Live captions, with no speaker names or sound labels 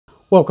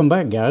Welcome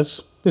back,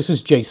 guys. This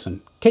is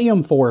Jason,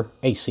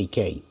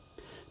 KM4ACK.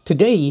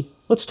 Today,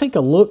 let's take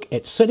a look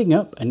at setting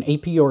up an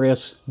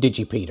APRS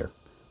Digipeater.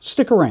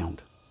 Stick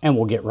around, and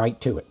we'll get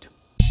right to it.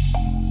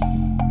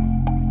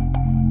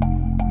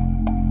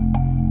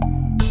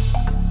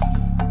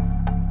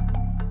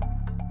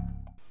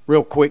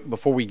 Real quick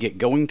before we get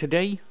going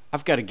today,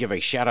 I've got to give a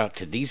shout out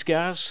to these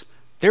guys.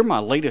 They're my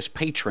latest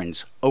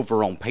patrons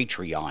over on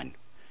Patreon.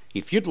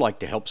 If you'd like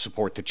to help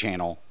support the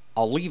channel,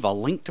 I'll leave a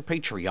link to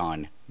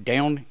Patreon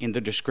down in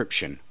the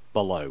description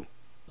below.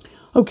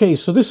 Okay,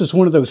 so this is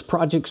one of those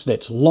projects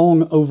that's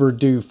long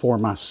overdue for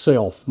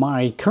myself.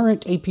 My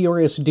current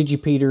APRS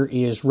Digipeater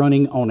is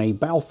running on a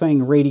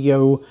Baofeng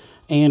radio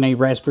and a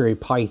Raspberry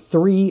Pi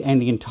 3,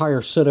 and the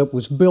entire setup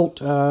was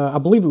built, I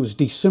believe it was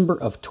December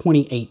of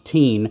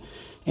 2018.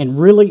 And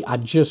really, I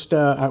just,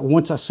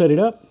 once I set it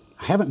up,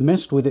 I haven't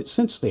messed with it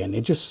since then.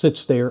 It just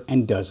sits there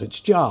and does its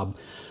job.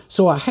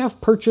 So I have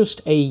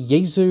purchased a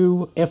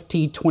Yaesu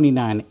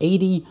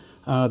FT2980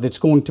 that's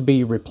going to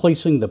be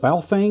replacing the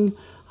Baofeng.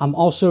 I'm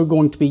also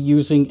going to be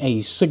using a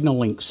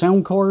Signalink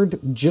sound card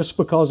just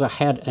because I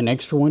had an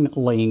extra one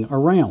laying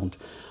around.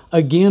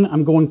 Again,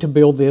 I'm going to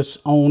build this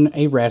on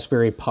a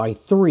Raspberry Pi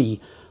 3.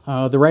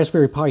 The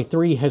Raspberry Pi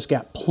 3 has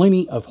got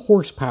plenty of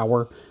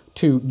horsepower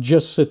to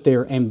just sit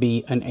there and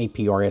be an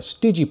APRS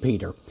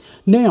Digipeater.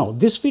 Now,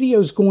 this video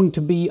is going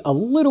to be a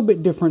little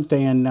bit different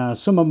than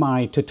some of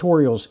my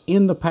tutorials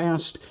in the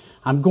past.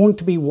 I'm going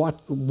to be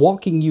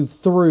walking you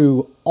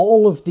through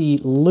all of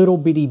the little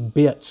bitty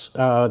bits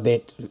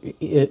that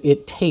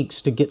it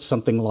takes to get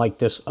something like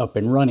this up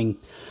and running.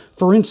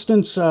 For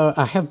instance,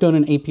 I have done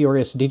an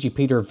APRS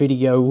Digipeater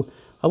video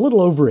a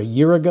little over a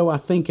year ago, I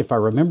think, if I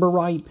remember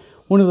right.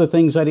 One of the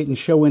things I didn't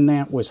show in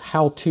that was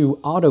how to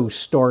auto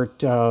start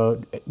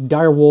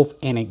Direwolf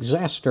and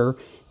Xastir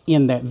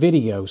in that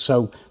video.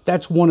 So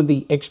that's one of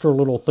the extra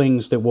little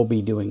things that we'll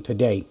be doing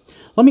today.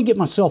 Let me get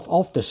myself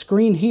off the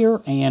screen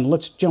here and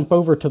let's jump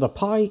over to the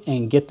Pi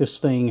and get this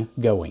thing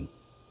going.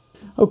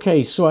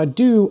 Okay, so I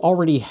do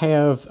already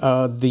have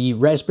the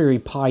Raspberry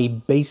Pi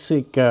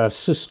basic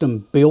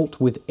system built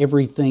with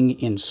everything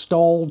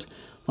installed.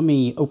 Let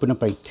me open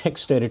up a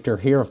text editor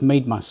here. I've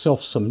made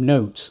myself some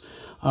notes.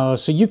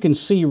 So you can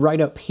see right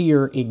up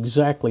here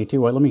exactly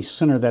too. Let me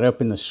center that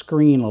up in the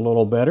screen a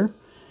little better.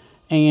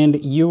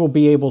 And you will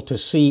be able to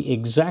see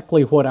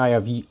exactly what I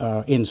have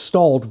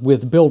installed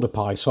with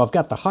Build-A-Pi. So I've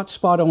got the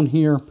hotspot on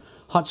here,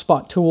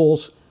 hotspot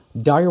tools,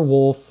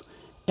 Direwolf,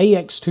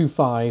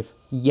 AX25,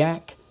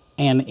 Yak,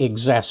 and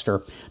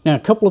Xastir. Now, a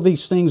couple of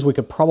these things we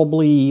could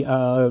probably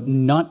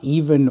not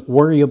even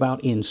worry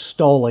about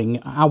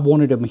installing. I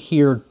wanted them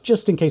here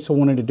just in case I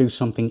wanted to do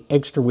something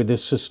extra with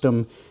this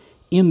system.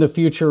 In the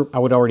future, I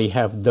would already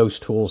have those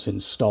tools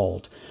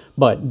installed.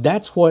 But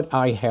that's what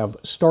I have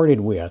started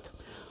with.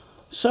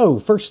 So,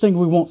 first thing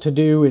we want to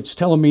do, it's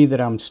telling me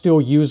that I'm still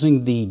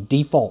using the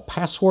default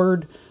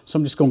password. So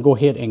I'm just going to go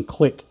ahead and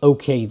click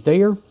OK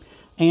there.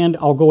 And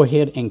I'll go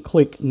ahead and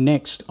click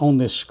Next on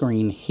this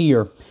screen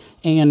here.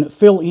 And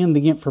fill in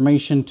the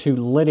information to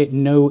let it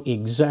know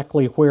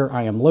exactly where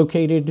I am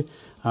located,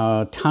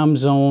 time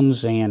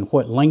zones, and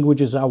what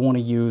languages I want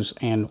to use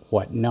and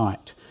what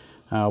not.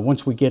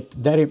 Once we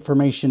get that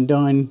information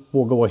done,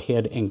 we'll go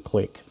ahead and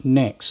click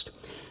Next.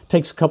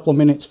 Takes a couple of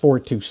minutes for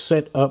it to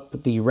set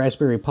up the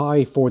Raspberry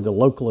Pi for the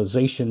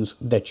localizations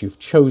that you've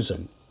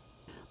chosen.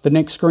 The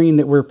next screen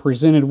that we're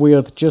presented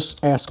with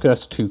just asks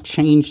us to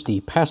change the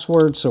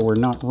password, so we're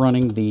not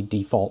running the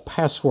default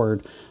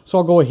password. So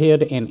I'll go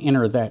ahead and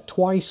enter that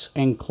twice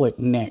and click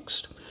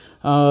Next.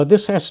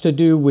 This has to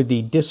do with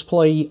the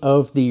display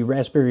of the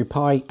Raspberry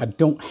Pi. I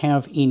don't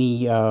have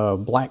any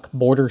black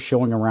border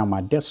showing around my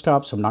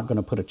desktop, so I'm not going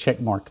to put a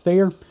check mark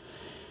there.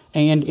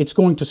 And it's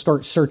going to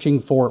start searching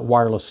for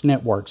wireless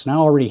networks.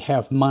 Now I already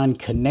have mine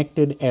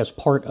connected as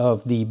part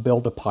of the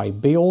Build-A-Pi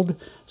build,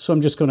 so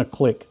I'm just going to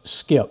click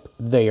Skip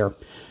there.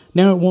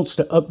 Now it wants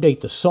to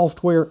update the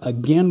software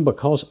again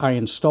because I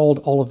installed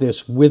all of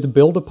this with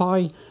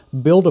Build-A-Pi.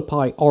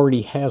 Build-A-Pi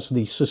already has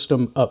the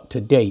system up to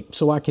date,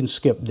 so I can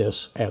skip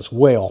this as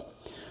well.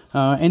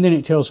 And then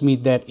it tells me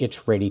that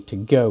it's ready to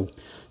go.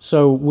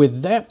 So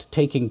with that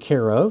taken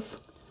care of,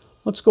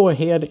 let's go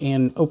ahead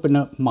and open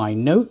up my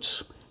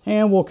notes.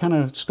 And we'll kind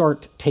of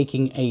start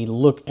taking a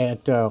look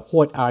at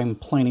what I'm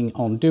planning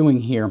on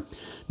doing here.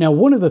 Now,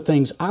 one of the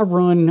things, I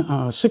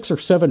run 6 or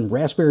 7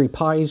 Raspberry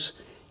Pis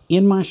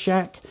in my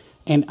shack,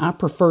 and I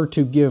prefer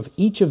to give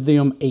each of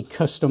them a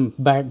custom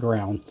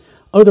background.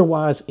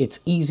 Otherwise, it's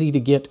easy to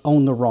get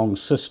on the wrong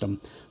system.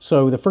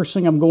 So the first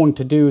thing I'm going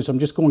to do is I'm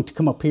just going to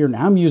come up here.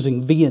 Now, I'm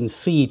using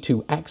VNC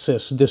to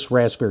access this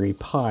Raspberry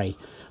Pi.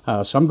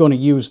 So I'm going to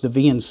use the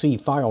VNC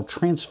file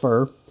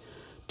transfer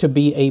to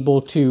be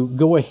able to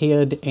go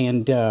ahead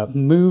and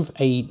move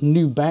a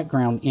new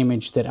background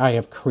image that I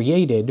have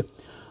created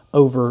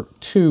over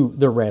to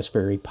the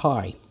Raspberry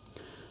Pi.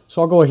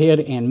 So I'll go ahead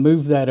and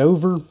move that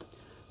over. I'm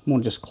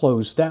going to just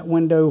close that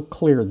window,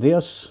 clear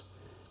this,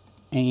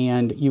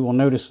 and you will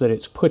notice that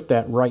it's put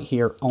that right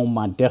here on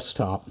my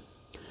desktop.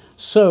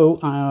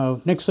 So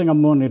next thing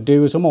I'm going to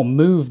do is I'm going to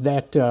move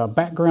that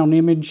background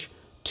image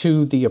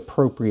to the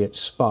appropriate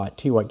spot.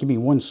 Tell you what, give me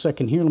 1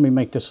 second here. Let me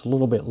make this a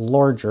little bit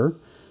larger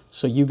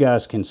so you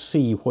guys can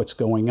see what's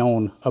going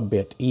on a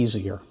bit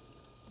easier.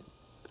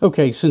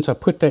 Okay, since I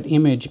put that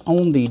image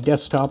on the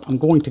desktop, I'm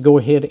going to go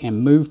ahead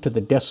and move to the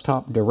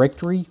desktop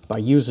directory by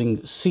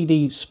using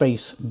cd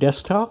space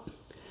desktop.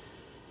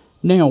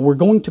 Now we're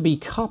going to be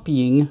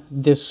copying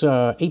this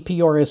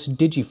APRS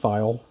Digi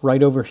file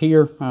right over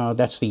here.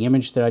 That's the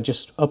image that I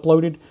just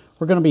uploaded.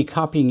 We're going to be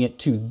copying it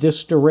to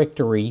this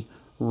directory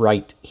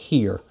right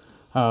here.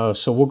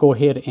 So we'll go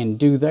ahead and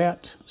do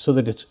that so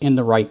that it's in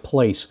the right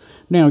place.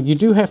 Now you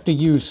do have to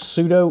use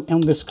sudo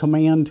on this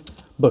command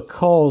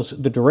because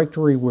the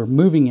directory we're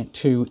moving it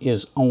to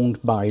is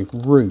owned by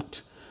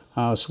root.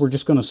 So we're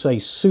just going to say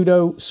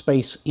sudo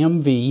space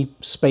mv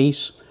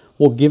space.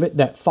 We'll give it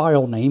that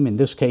file name, in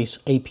this case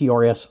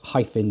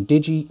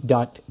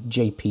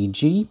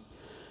aprs-digi.jpg.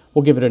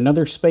 We'll give it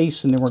another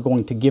space, and then we're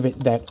going to give it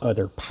that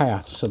other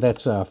path. So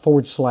that's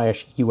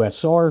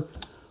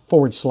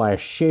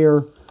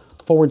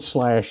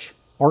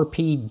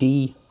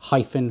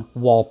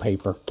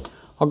 /usr/share/rpd-wallpaper.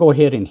 I'll go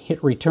ahead and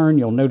hit return.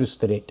 You'll notice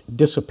that it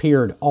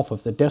disappeared off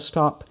of the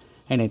desktop,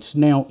 and it's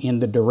now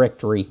in the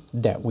directory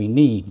that we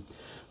need.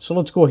 So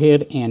let's go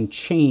ahead and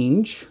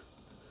change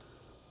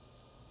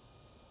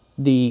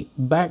the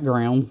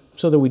background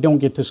so that we don't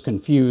get this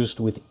confused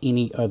with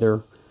any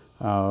other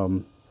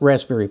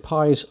Raspberry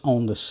Pis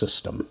on the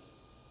system.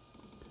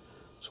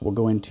 So we'll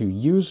go into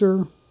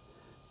User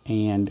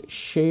and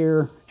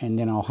Share, and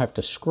then I'll have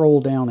to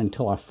scroll down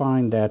until I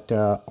find that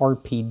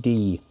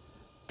RPD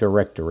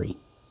directory.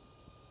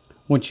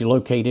 Once you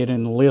locate it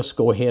in the list,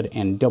 go ahead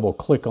and double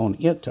click on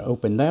it to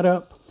open that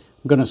up.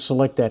 I'm going to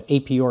select that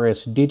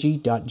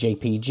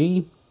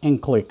aprs-digi.jpg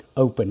and click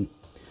Open.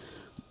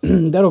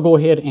 That'll go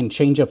ahead and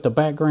change up the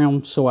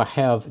background so I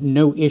have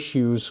no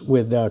issues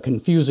with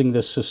confusing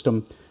this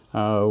system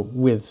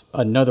with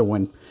another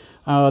one.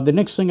 The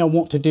next thing I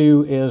want to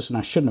do is, and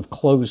I shouldn't have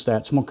closed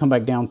that, so I'm going to come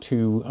back down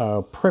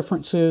to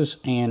Preferences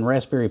and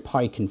Raspberry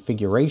Pi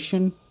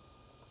Configuration.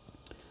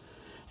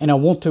 And I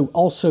want to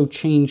also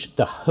change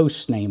the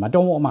host name. I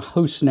don't want my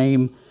host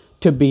name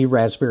to be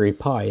Raspberry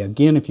Pi.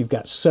 Again, if you've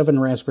got 7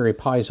 Raspberry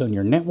Pis on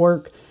your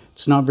network,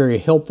 it's not very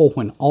helpful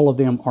when all of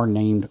them are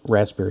named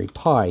Raspberry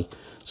Pi.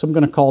 So I'm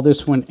going to call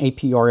this one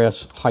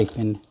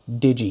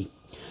APRS-Digi.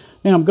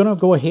 Now I'm going to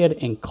go ahead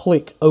and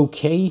click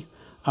OK.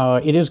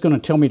 It is going to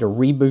tell me to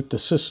reboot the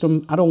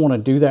system. I don't want to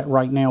do that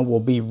right now.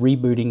 We'll be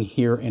rebooting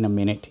here in a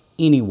minute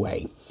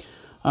anyway.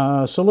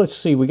 So let's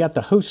see. We got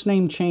the host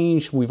name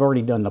changed. We've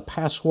already done the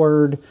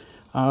password.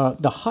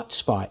 The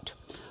hotspot.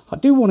 I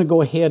do want to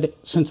go ahead,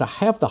 since I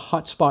have the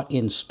hotspot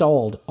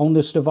installed on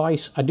this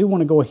device, I do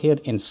want to go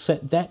ahead and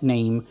set that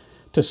name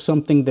to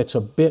something that's a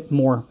bit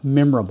more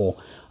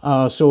memorable.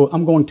 So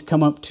I'm going to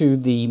come up to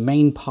the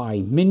main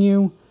Pi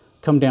menu,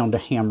 come down to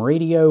ham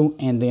radio,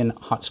 and then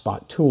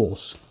hotspot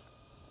tools.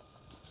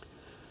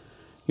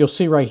 You'll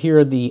see right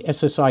here the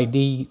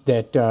SSID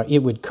that it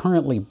would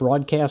currently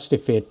broadcast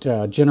if it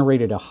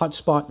generated a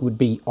hotspot would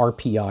be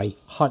RPI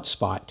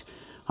hotspot.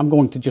 I'm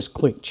going to just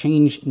click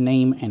change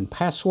name and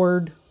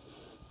password.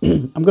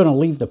 I'm going to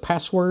leave the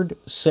password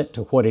set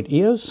to what it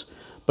is,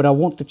 but I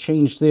want to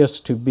change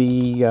this to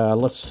be,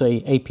 let's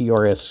say,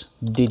 APRS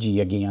Digi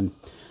again.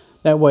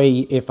 That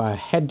way, if I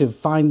had to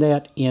find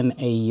that in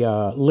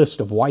a list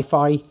of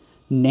Wi-Fi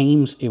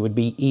names, it would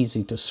be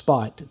easy to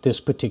spot this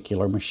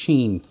particular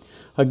machine.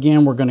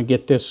 Again, we're going to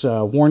get this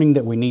warning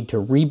that we need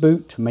to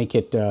reboot to make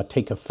it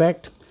take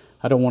effect.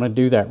 I don't want to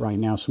do that right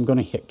now, so I'm going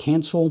to hit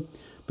cancel.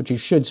 But you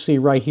should see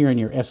right here in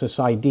your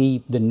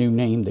SSID the new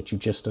name that you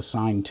just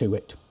assigned to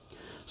it.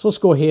 So let's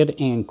go ahead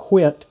and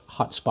quit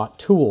Hotspot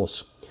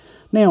Tools.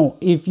 Now,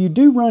 if you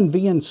do run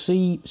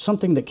VNC,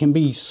 something that can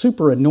be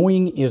super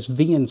annoying is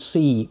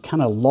VNC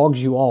kind of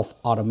logs you off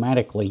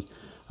automatically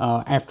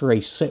after a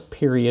set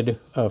period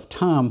of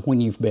time when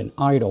you've been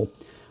idle.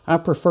 I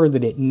prefer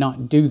that it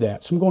not do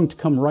that. So I'm going to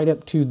come right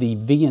up to the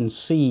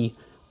VNC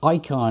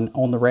icon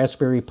on the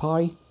Raspberry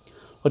Pi.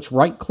 Let's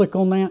right click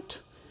on that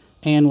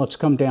and let's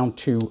come down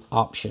to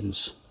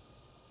Options.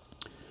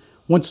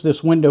 Once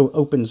this window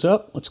opens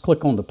up, let's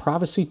click on the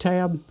Privacy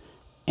tab,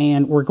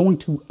 and we're going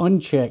to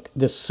uncheck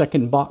this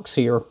second box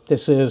here.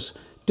 This is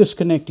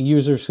disconnect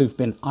users who've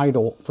been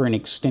idle for an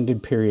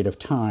extended period of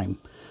time.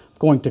 I'm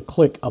going to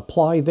click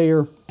Apply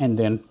there and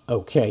then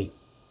OK.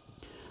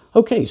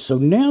 Okay, so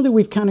now that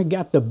we've kind of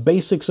got the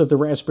basics of the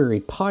Raspberry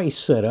Pi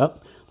set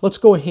up, let's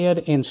go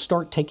ahead and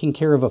start taking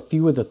care of a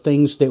few of the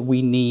things that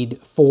we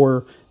need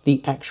for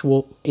the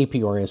actual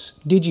APRS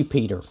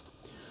Digipeater.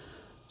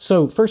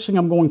 So first thing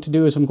I'm going to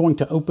do is I'm going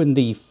to open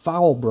the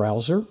file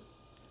browser,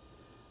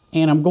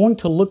 and I'm going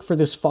to look for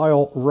this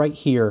file right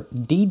here,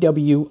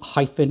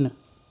 dw-start.sh.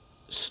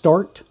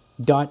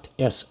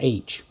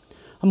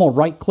 I'm going to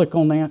right click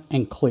on that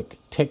and click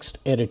Text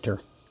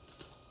Editor.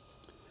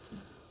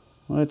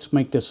 Let's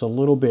make this a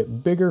little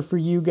bit bigger for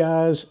you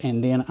guys,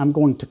 and then I'm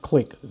going to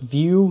click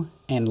View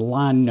and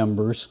Line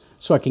Numbers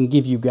so I can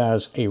give you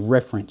guys a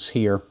reference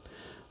here.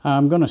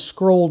 I'm going to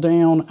scroll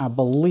down. I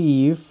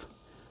believe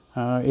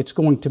it's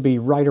going to be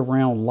right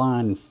around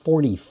line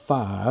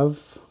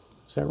 45.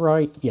 Is that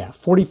right? Yeah,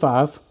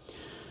 45.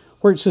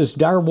 Where it says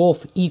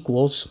Direwolf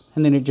equals,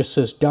 and then it just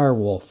says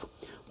Direwolf.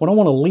 Well, I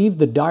want to leave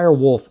the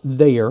Direwolf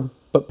there,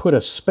 but put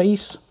a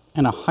space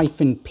and a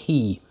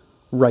 -P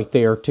right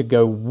there to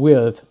go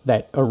with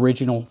that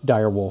original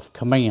Direwolf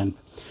command.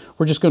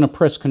 We're just going to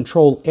press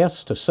Control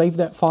S to save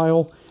that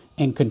file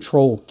and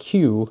Control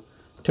Q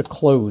to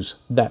close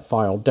that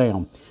file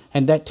down.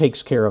 And that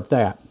takes care of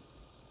that.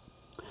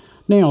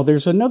 Now,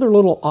 there's another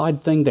little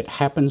odd thing that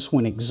happens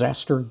when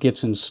Xastir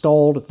gets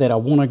installed that I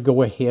want to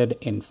go ahead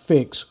and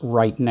fix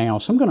right now.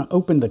 So I'm going to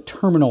open the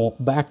terminal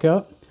back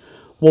up.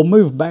 We'll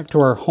move back to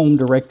our home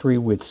directory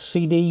with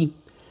CD,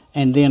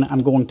 and then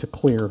I'm going to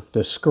clear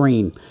the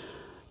screen.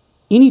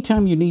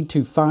 Anytime you need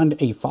to find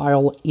a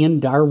file in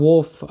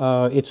Direwolf,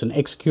 it's an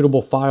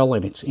executable file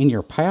and it's in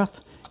your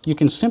path, you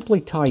can simply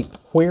type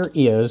where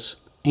is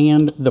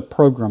and the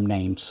program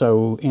name.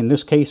 So in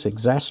this case,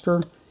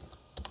 Xastir,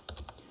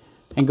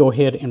 and go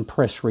ahead and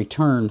press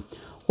return.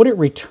 What it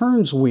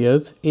returns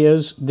with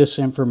is this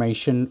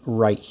information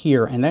right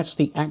here, and that's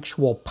the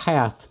actual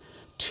path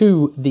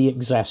to the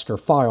Xastir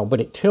file, but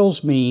it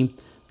tells me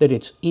that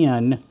it's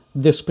in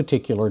this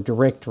particular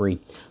directory.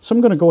 So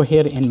I'm going to go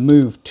ahead and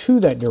move to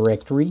that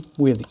directory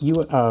with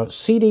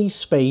cd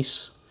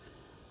space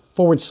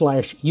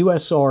 /usr/bin.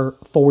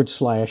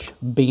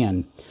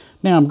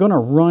 Now I'm going to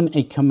run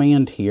a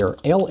command here,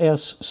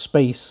 ls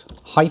space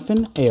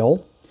 -l.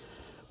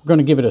 We're going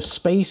to give it a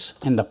space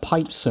and the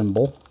pipe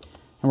symbol,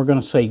 and we're going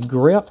to say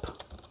grep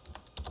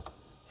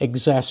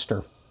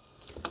Xastir.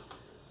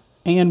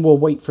 And we'll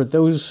wait for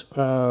those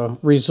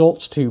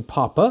results to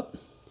pop up.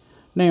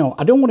 Now,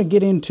 I don't want to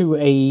get into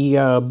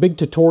a big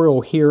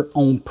tutorial here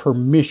on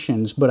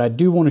permissions, but I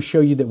do want to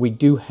show you that we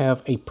do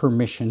have a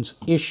permissions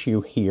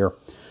issue here.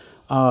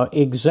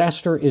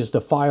 Xastir is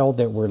the file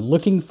that we're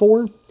looking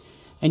for,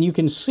 and you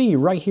can see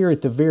right here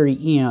at the very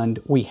end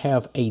we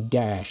have a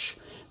dash,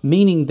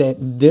 meaning that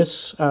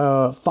this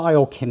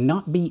file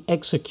cannot be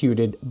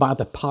executed by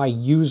the Pi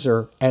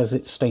user as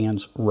it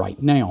stands right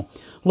now.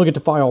 Look at the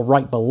file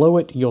right below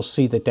it. You'll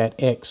see that that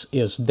X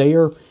is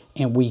there,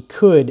 and we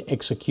could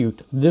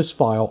execute this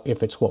file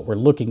if it's what we're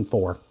looking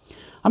for.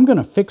 I'm going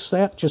to fix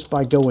that just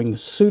by going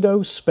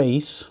sudo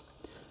space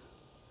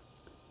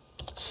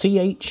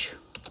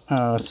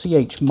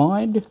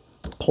chmod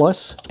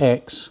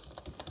 +x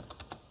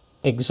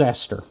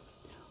Xastir.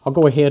 I'll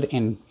go ahead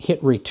and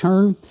hit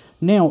return.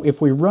 Now, if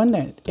we run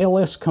that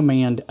ls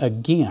command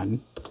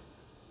again,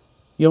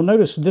 you'll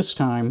notice this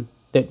time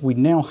that we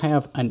now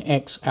have an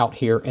X out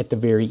here at the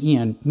very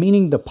end,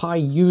 meaning the Pi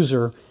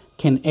user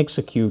can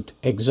execute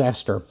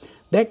Xastir.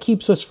 That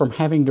keeps us from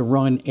having to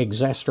run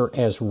Xastir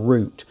as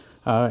root,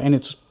 and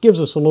it gives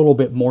us a little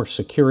bit more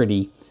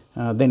security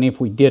than if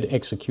we did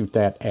execute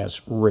that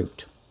as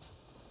root.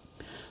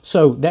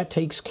 So that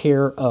takes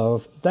care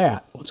of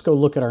that. Let's go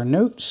look at our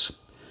notes.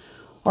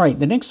 All right,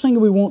 the next thing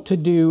we want to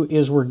do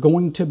is we're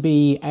going to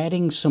be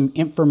adding some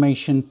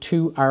information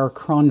to our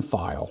cron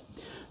file.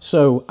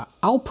 So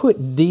I'll put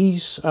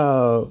these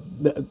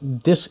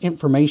this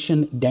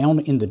information down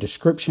in the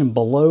description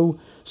below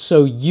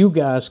so you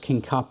guys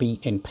can copy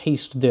and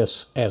paste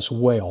this as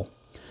well.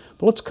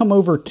 But let's come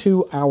over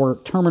to our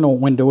terminal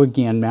window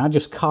again. Now I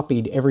just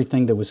copied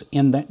everything that was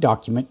in that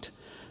document.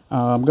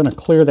 I'm going to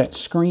clear that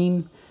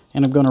screen,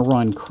 and I'm going to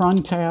run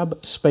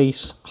crontab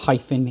space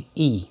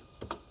 -e.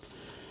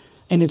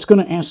 And it's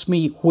going to ask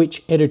me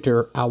which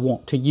editor I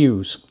want to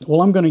use.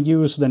 Well, I'm going to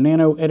use the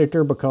Nano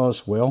editor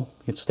because, well,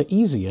 it's the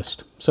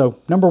easiest. So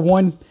number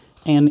 1,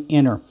 and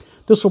enter.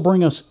 This will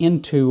bring us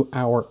into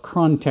our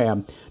cron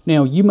tab.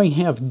 Now, you may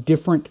have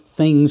different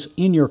things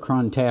in your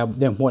cron tab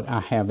than what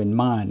I have in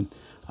mine.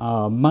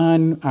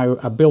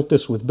 I built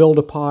this with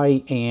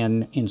Build-A-Pi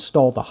and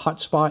installed the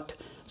hotspot,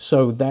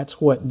 so that's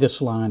what this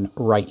line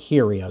right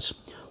here is.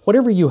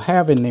 Whatever you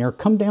have in there,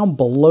 come down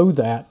below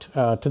that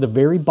to the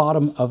very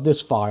bottom of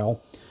this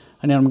file,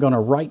 and then I'm going to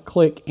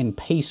right-click and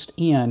paste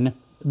in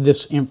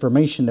this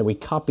information that we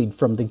copied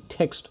from the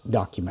text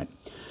document.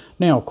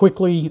 Now,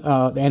 quickly,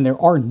 and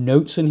there are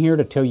notes in here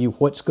to tell you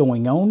what's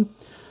going on.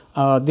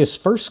 This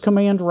first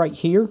command right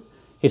here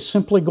is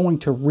simply going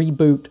to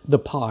reboot the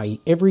Pi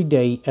every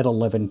day at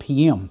 11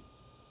 p.m.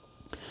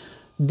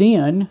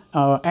 Then,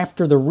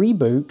 after the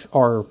reboot,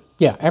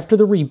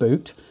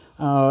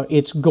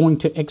 it's going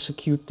to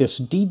execute this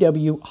dw-start.sh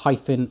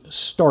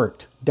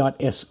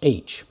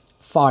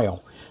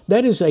file.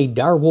 That is a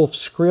Direwolf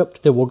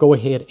script that will go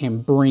ahead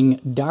and bring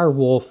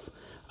Direwolf,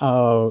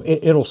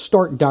 it'll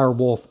start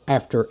Direwolf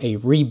after a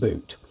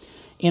reboot.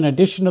 In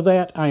addition to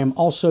that, I am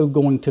also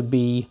going to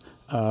be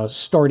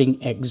starting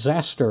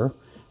Xastir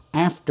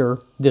after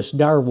this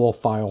Direwolf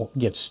file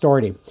gets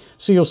started.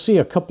 So you'll see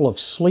a couple of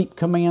sleep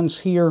commands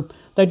here.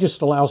 That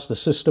just allows the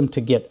system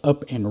to get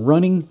up and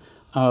running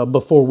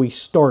before we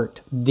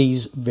start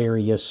these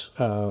various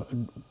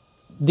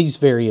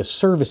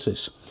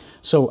services.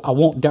 So I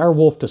want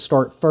Direwolf to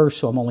start first,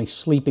 so I'm only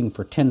sleeping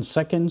for 10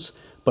 seconds.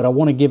 but I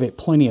want to give it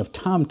plenty of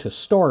time to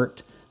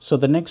start, so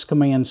the next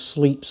command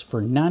sleeps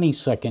for 90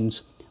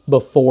 seconds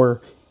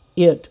before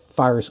it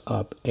fires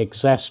up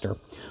Xastir.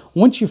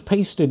 Once you've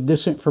pasted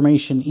this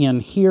information in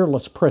here,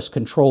 let's press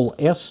Control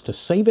S to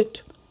save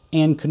it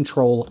and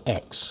Control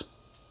X.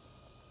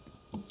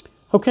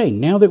 Okay,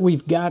 now that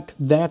we've got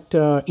that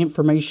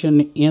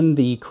information in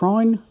the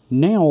cron,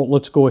 now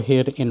let's go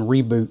ahead and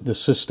reboot the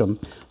system.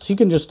 So you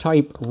can just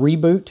type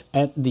reboot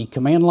at the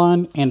command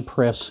line and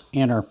press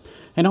enter.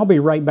 And I'll be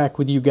right back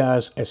with you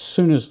guys as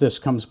soon as this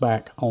comes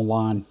back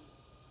online.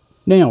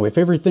 Now, if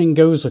everything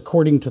goes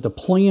according to the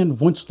plan,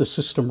 once the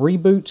system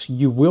reboots,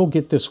 you will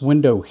get this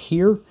window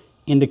here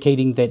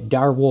indicating that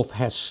Direwolf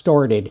has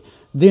started.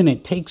 Then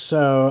it takes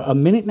a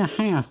minute and a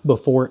half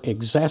before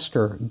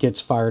Xastir gets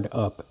fired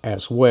up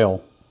as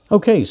well.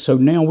 Okay, so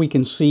now we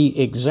can see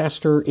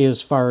Xastir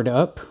is fired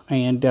up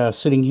and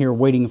sitting here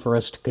waiting for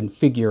us to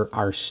configure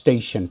our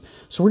station.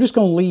 So we're just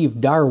going to leave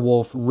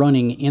Direwolf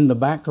running in the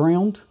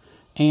background,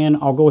 and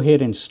I'll go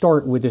ahead and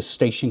start with this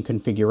station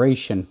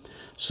configuration.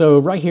 So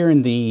right here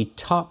in the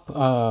top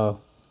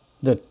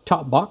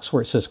box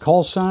where it says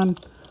call sign,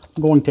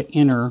 I'm going to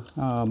enter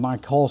my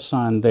call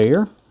sign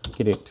there,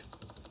 get it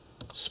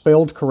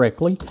spelled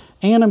correctly,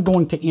 and I'm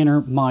going to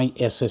enter my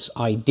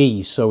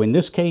SSID. So in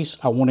this case,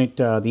 I want it,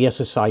 the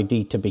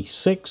SSID to be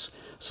 6,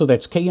 so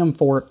that's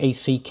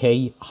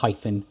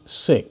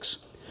KM4ACK-6.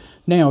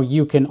 Now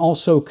you can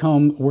also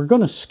come, we're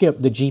going to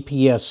skip the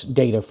GPS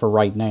data for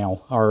right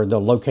now, or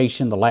the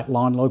location, the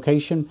lat-long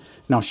location,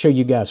 and I'll show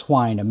you guys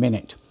why in a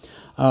minute.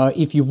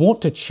 If you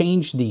want to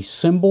change the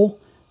symbol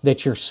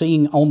that you're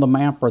seeing on the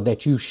map or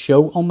that you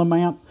show on the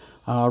map,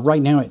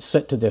 right now it's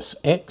set to this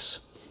X.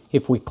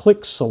 If we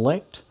click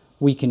select,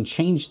 we can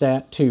change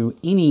that to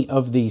any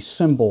of these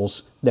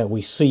symbols that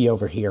we see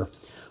over here.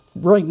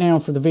 Right now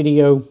for the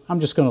video, I'm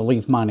just going to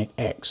leave mine at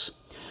X.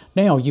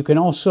 Now you can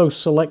also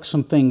select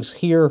some things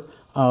here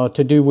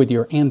to do with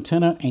your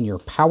antenna and your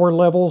power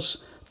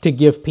levels to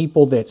give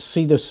people that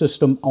see the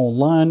system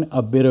online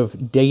a bit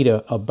of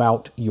data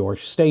about your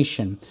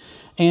station.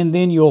 And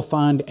then you'll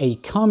find a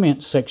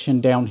comment section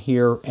down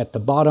here at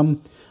the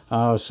bottom.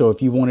 So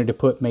if you wanted to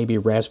put maybe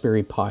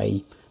Raspberry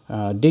Pi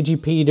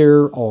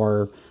Digipeater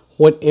or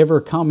whatever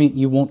comment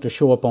you want to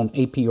show up on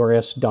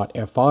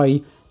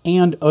APRS.fi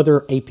and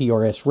other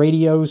APRS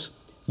radios,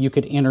 you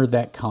could enter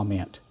that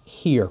comment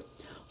here.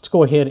 Let's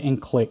go ahead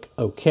and click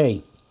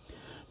OK.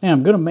 Now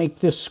I'm going to make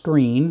this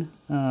screen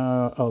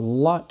a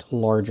lot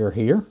larger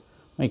here,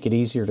 make it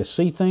easier to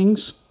see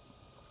things.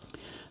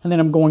 And then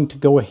I'm going to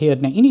go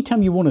ahead. Now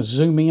anytime you want to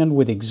zoom in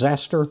with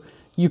Xastir,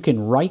 you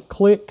can right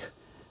click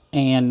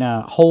and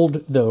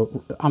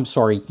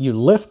you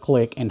left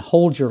click and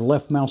hold your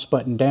left mouse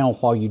button down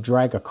while you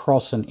drag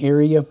across an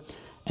area,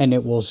 and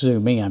it will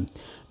zoom in.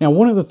 Now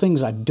one of the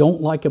things I don't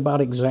like about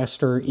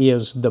Xastir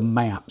is the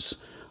maps,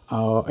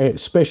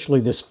 especially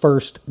this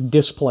first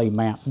display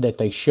map that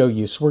they show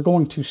you. So we're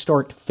going to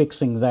start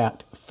fixing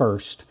that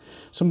first.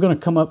 So I'm going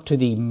to come up to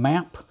the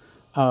map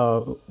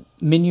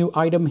menu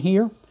item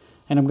here,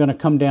 and I'm going to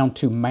come down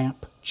to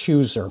map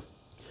chooser.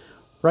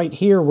 Right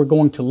here, we're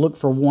going to look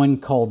for one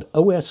called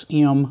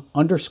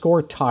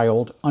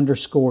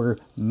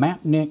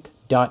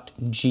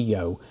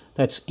OSM_tiled_mapnik.geo.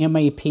 That's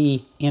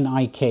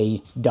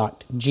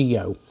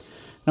mapnik.geo.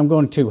 I'm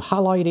going to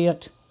highlight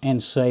it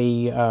and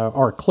say,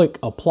 or click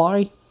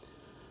apply,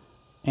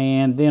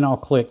 and then I'll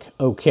click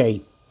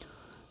OK.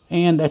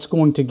 And that's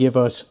going to give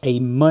us a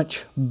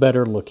much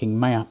better looking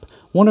map.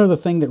 One other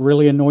thing that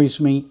really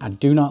annoys me, I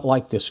do not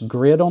like this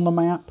grid on the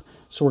map.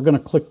 So we're going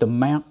to click the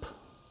map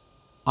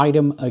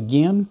item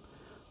again,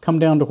 come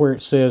down to where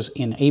it says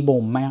enable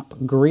map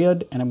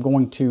grid, and I'm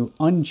going to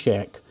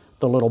uncheck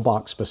the little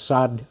box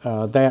beside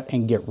that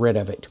and get rid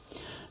of it.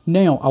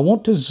 Now I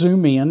want to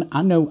zoom in.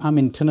 I know I'm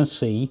in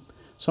Tennessee,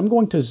 so I'm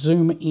going to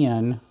zoom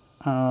in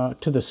to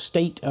the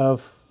state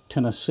of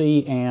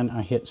Tennessee, and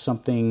I hit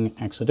something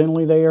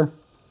accidentally there.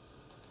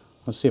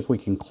 Let's see if we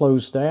can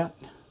close that.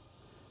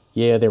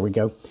 Yeah, there we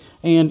go.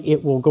 And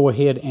it will go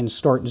ahead and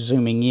start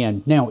zooming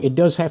in. Now, it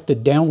does have to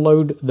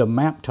download the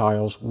map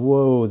tiles.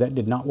 Whoa, that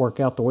did not work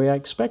out the way I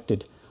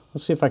expected.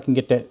 Let's see if I can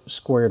get that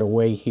squared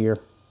away here.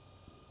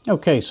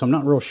 Okay, so I'm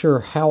not real sure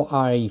how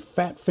I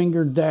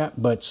fat-fingered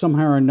that, but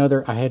somehow or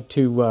another I had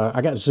to,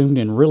 I got zoomed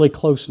in really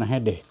close and I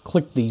had to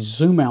click the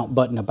zoom out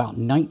button about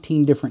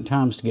 19 different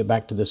times to get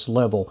back to this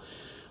level.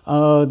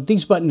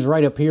 These buttons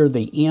right up here,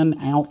 the in,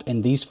 out,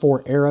 and these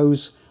 4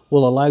 arrows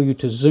will allow you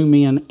to zoom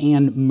in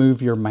and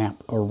move your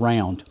map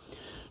around.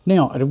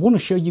 Now, I want to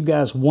show you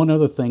guys one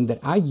other thing that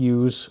I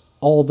use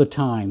all the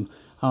time,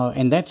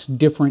 and that's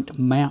different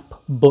map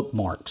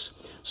bookmarks.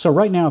 So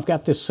right now I've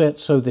got this set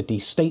so that the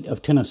state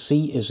of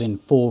Tennessee is in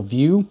full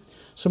view.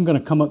 So I'm going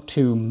to come up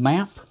to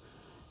Map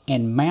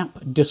and Map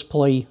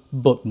Display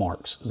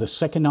Bookmarks, the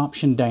second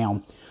option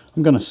down.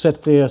 I'm going to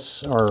set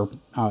this, or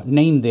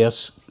name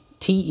this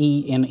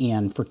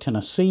TENN for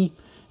Tennessee,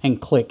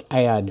 and click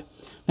Add.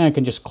 Now I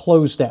can just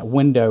close that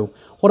window.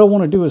 What I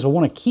want to do is I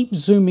want to keep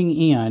zooming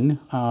in,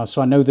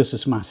 so I know this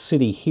is my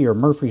city here,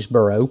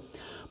 Murfreesboro,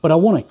 but I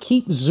want to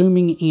keep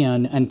zooming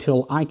in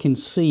until I can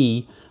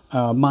see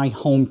my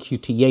home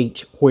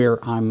QTH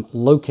where I'm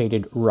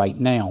located right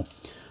now.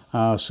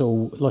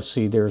 So let's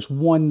see, there's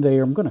one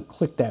there. I'm going to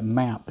click that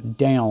map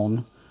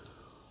down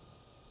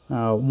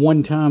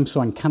one time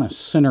so I can kind of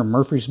center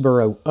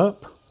Murfreesboro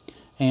up.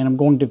 And I'm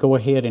going to go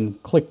ahead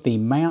and click the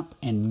map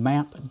and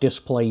map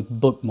display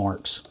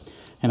bookmarks.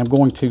 And I'm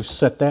going to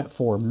set that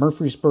for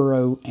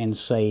Murfreesboro and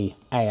say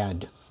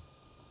add.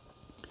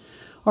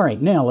 All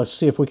right, now let's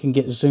see if we can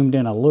get zoomed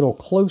in a little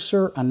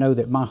closer. I know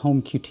that my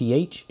home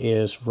QTH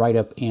is right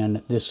up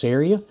in this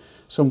area,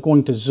 so I'm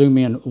going to zoom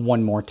in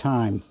one more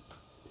time.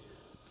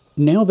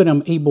 Now that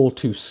I'm able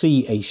to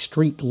see a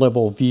street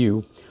level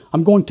view,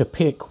 I'm going to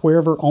pick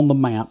wherever on the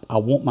map I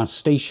want my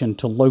station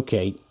to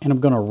locate, and I'm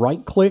going to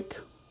right click,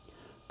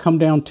 come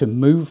down to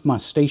move my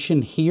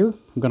station here.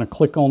 I'm going to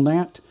click on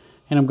that,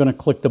 and I'm going to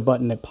click the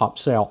button that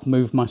pops out,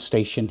 move my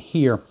station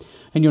here.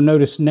 And you'll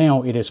notice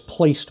now it has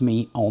placed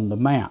me on the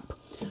map.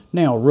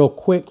 Now, real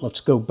quick, let's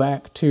go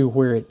back to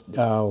where it,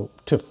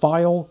 to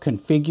File,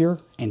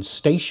 Configure, and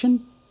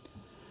Station.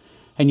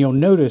 And you'll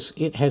notice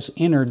it has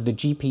entered the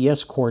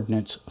GPS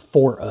coordinates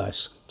for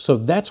us. So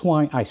that's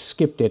why I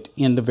skipped it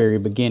in the very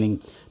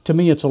beginning. To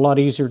me, it's a lot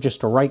easier just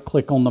to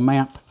right-click on the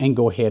map and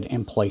go ahead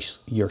and place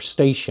your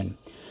station.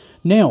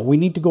 Now, we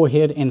need to go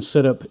ahead and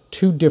set up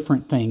two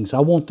different things.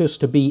 I want this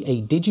to be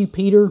a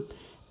Digipeater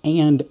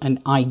and an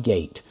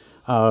igate.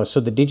 So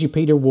the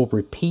Digipeater will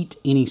repeat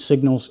any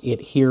signals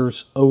it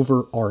hears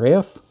over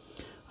RF.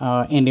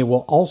 And it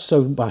will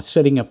also, by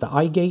setting up the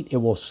igate, it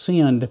will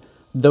send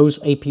those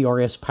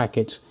APRS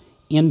packets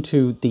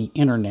into the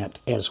internet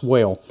as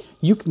well.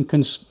 You can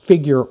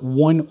configure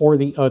one or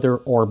the other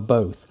or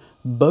both.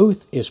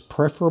 Both is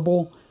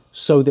preferable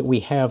so that we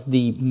have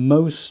the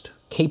most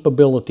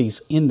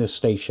capabilities in this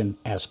station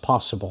as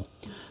possible.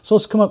 So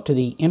let's come up to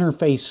the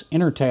Interface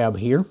Inner tab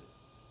here.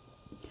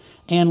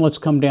 And let's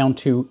come down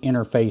to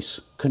Interface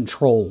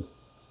Control.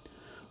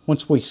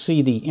 Once we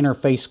see the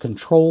Interface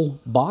Control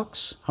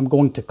box, I'm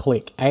going to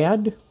click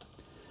Add,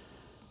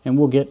 and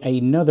we'll get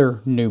another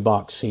new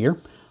box here.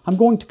 I'm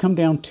going to come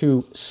down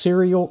to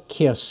Serial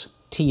KISS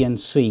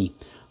TNC.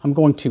 I'm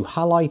going to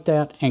highlight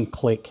that and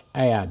click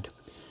Add,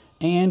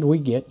 and we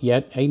get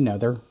yet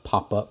another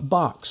pop-up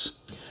box.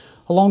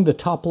 Along the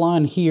top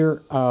line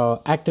here,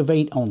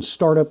 Activate on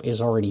Startup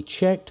is already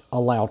checked,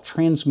 Allow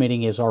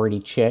Transmitting is already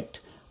checked.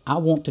 I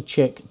want to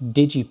check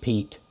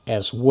Digipeat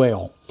as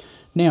well.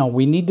 Now,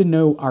 we need to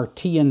know our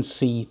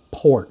TNC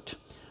port.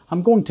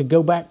 I'm going to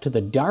go back to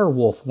the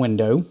Direwolf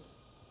window,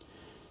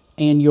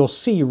 and you'll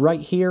see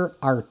right here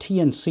our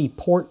TNC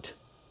port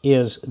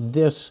is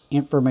this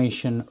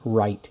information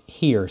right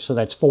here. So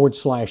that's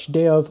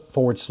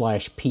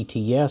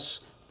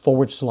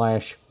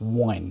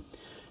 /dev/PTS/1. And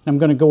I'm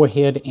going to go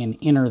ahead and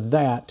enter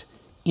that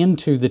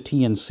into the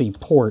TNC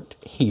port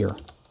here.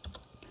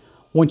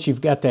 Once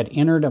you've got that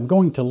entered, I'm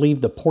going to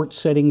leave the port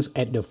settings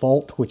at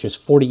default, which is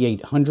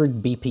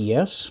 4800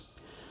 BPS.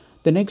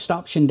 The next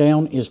option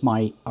down is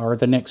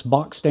the next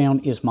box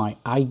down is my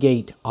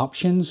igate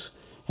options,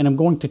 and I'm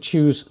going to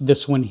choose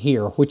this one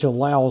here, which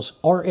allows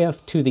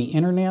RF to the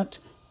internet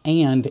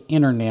and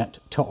internet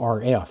to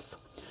RF.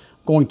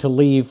 I'm going to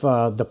leave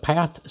the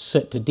path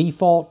set to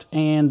default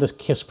and the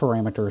KISS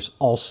parameters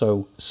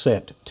also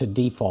set to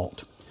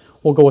default.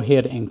 We'll go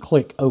ahead and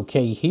click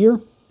OK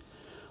here.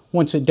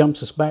 Once it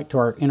dumps us back to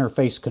our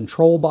interface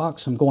control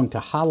box, I'm going to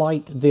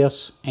highlight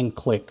this and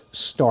click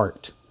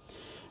Start.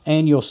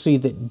 And you'll see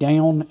that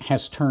down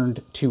has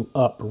turned to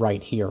up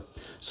right here.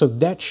 So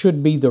that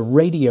should be the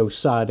radio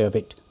side of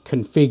it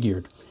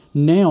configured.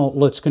 Now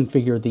let's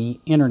configure the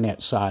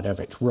internet side of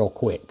it real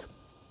quick.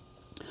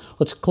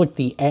 Let's click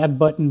the Add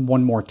button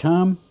one more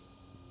time,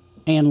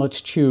 and let's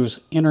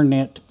choose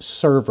Internet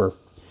Server.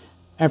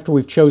 After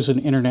we've chosen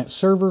Internet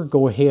Server,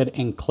 go ahead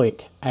and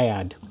click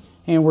Add.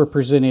 And we're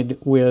presented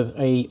with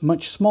a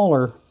much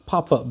smaller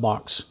pop-up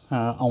box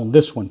on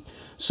this one.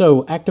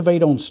 So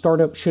Activate on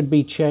Startup should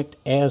be checked,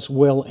 as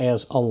well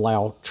as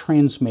Allow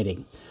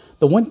Transmitting.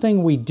 The one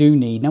thing we do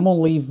need, and I'm going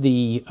to leave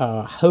the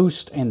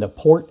host and the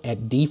port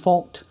at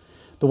default.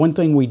 The one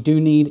thing we do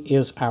need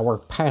is our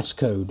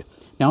passcode.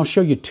 Now I'll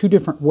show you two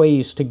different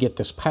ways to get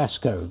this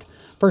passcode.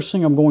 First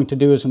thing I'm going to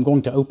do is I'm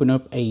going to open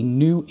up a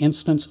new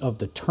instance of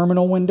the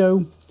terminal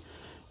window,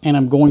 and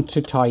I'm going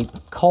to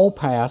type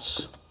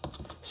callpass,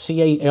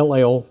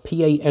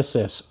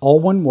 C-A-L-L-P-A-S-S,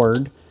 all one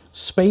word,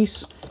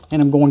 space,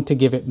 and I'm going to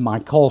give it my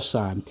call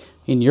sign.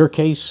 In your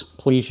case,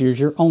 please use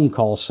your own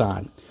call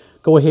sign.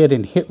 Go ahead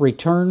and hit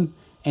return,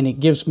 and it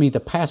gives me the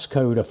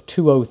passcode of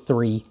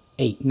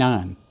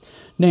 20389.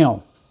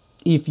 Now,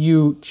 if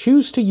you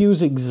choose to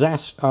use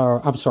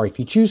if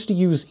you choose to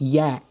use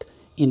Yak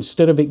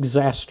instead of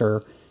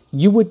Xastir,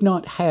 you would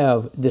not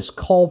have this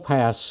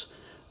callpass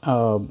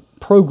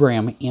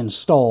program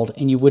installed,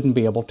 and you wouldn't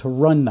be able to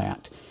run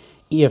that.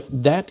 If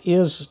that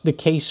is the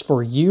case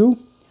for you,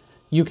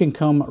 you can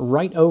come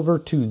right over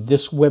to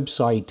this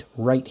website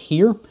right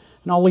here,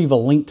 and I'll leave a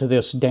link to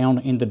this down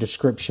in the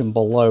description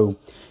below.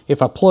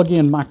 If I plug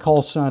in my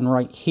call sign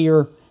right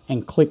here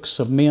and click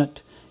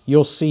Submit,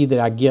 you'll see that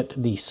I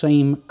get the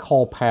same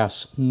call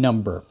pass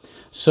number.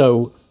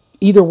 So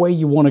either way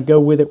you want to go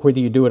with it, whether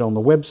you do it on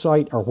the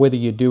website or whether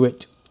you do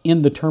it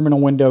in the terminal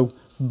window,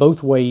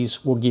 both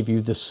ways will give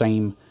you the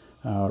same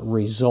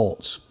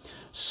results.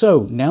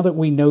 So now that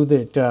we know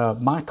that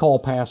my call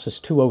pass is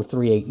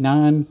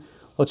 20389,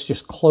 let's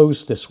just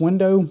close this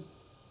window.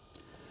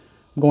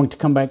 I'm going to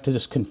come back to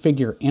this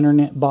configure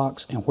internet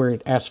box, and where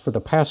it asks for the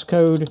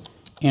passcode,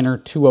 enter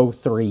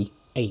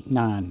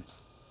 20389.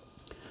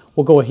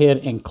 We'll go ahead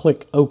and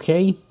click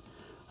OK.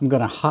 I'm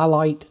going to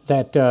highlight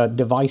that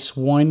device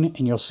 1,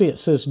 and you'll see it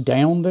says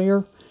down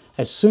there.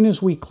 As soon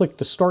as we click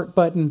the start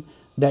button,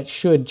 that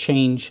should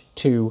change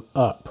to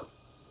up.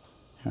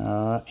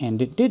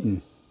 And it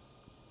didn't.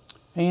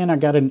 And I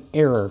got an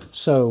error.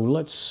 So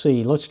let's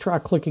see. Let's try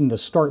clicking the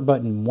start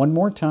button one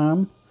more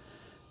time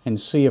and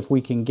see if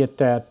we can get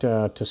that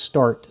to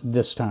start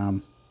this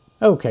time.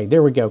 Okay,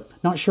 there we go.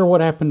 Not sure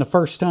what happened the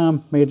first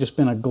time. May have just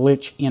been a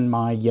glitch in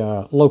my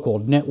local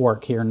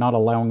network here, not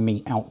allowing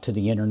me out to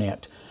the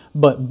internet.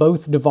 But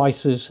both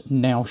devices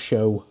now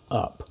show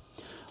up.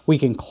 We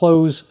can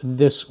close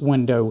this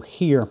window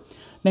here.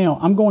 Now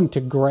I'm going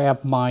to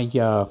grab my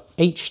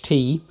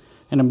HT,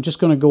 and I'm just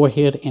going to go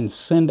ahead and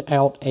send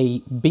out a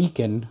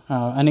beacon,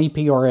 an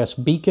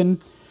APRS beacon.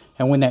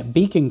 And when that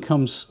beacon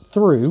comes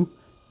through,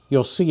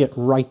 you'll see it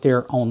right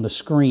there on the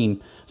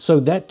screen. So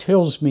that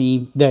tells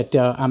me that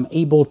I'm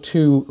able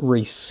to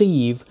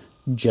receive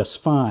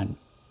just fine.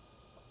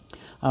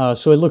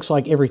 So it looks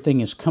like everything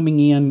is coming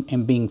in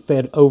and being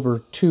fed over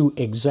to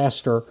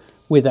Xastir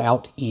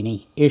without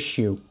any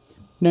issue.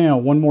 Now,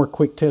 one more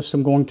quick test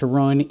I'm going to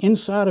run.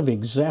 Inside of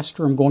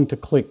Xastir, I'm going to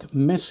click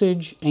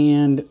Message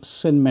and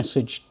Send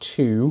Message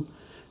to,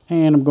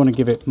 and I'm going to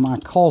give it my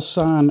call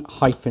sign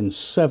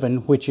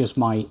 -7, which is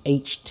my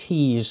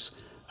HT's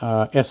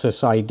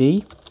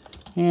SSID,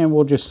 and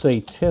we'll just say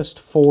Test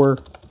for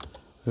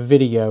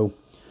Video.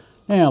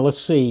 Now, let's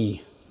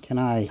see. Can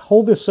I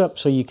hold this up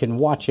so you can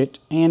watch it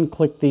and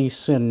click the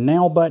Send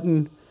Now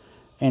button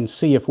and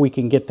see if we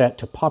can get that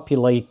to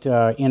populate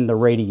in the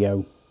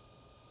radio?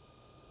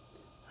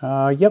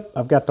 Yep,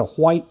 I've got the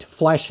white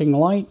flashing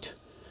light.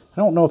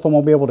 I don't know if I'm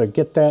going to be able to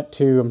get that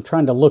to... I'm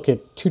trying to look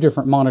at two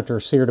different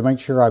monitors here to make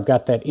sure I've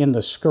got that in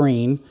the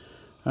screen.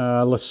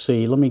 Let's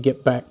see, let me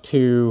get back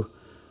to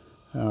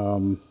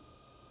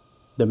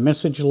the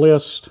message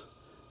list,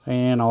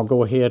 and I'll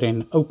go ahead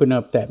and open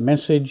up that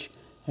message.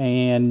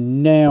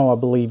 And now I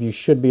believe you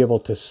should be able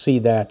to see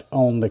that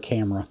on the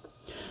camera.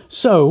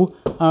 So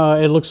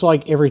it looks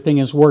like everything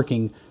is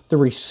working. The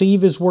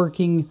receive is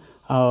working.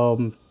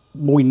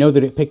 We know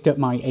that it picked up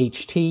my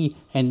HT,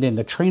 and then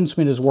the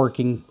transmit is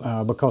working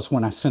because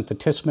when I sent the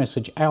test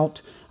message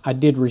out, I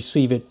did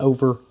receive it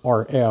over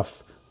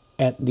RF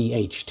at the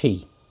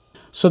HT.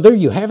 So there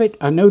you have it.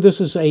 I know this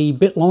is a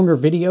bit longer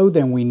video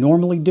than we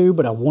normally do,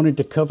 but I wanted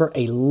to cover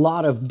a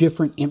lot of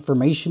different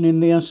information in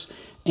this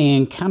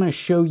and kind of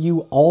show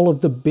you all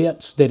of the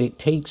bits that it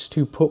takes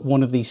to put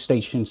one of these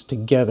stations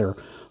together.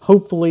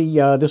 Hopefully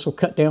this will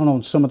cut down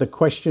on some of the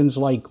questions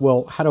like,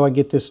 well, how do I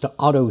get this to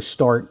auto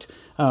start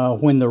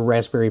when the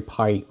Raspberry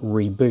Pi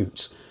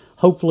reboots?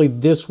 Hopefully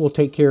this will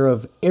take care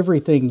of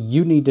everything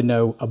you need to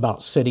know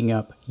about setting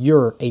up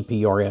your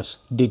APRS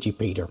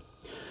Digipeater.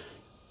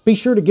 Be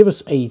sure to give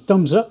us a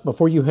thumbs up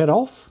before you head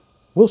off.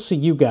 We'll see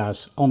you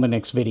guys on the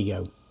next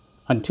video.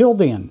 Until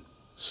then,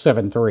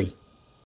 7-3.